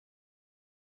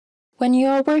When you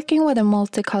are working with a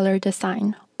multicolor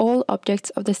design, all objects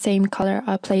of the same color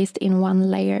are placed in one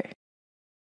layer.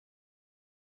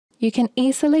 You can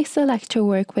easily select to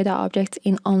work with the objects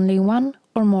in only one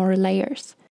or more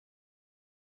layers.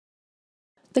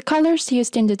 The colors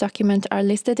used in the document are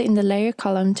listed in the layer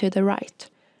column to the right.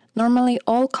 Normally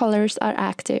all colors are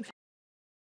active.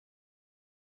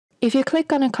 If you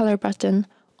click on a color button,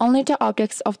 only the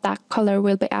objects of that color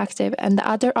will be active and the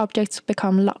other objects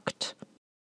become locked.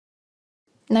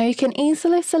 Now you can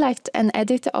easily select and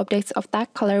edit the objects of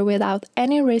that color without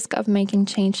any risk of making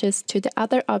changes to the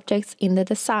other objects in the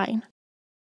design.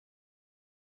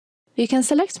 You can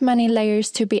select many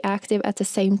layers to be active at the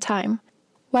same time.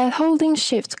 While holding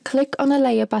Shift, click on a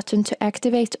layer button to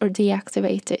activate or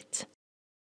deactivate it.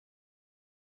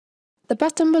 The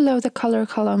button below the color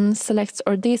column selects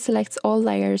or deselects all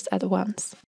layers at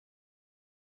once.